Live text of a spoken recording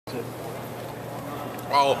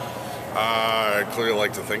Well, I clearly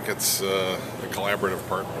like to think it's a collaborative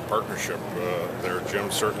partnership there,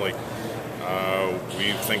 Jim. Certainly,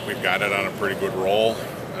 we think we've got it on a pretty good roll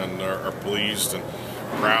and are pleased and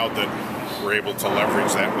proud that we're able to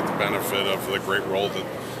leverage that with the benefit of the great role that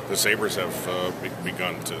the Sabres have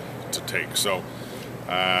begun to take. So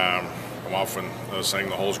I'm often saying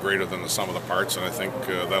the whole's greater than the sum of the parts, and I think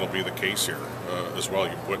that'll be the case here as well.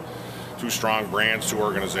 You put two strong brands, two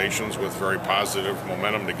organizations with very positive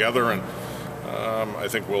momentum together, and I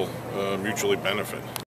think we'll mutually benefit.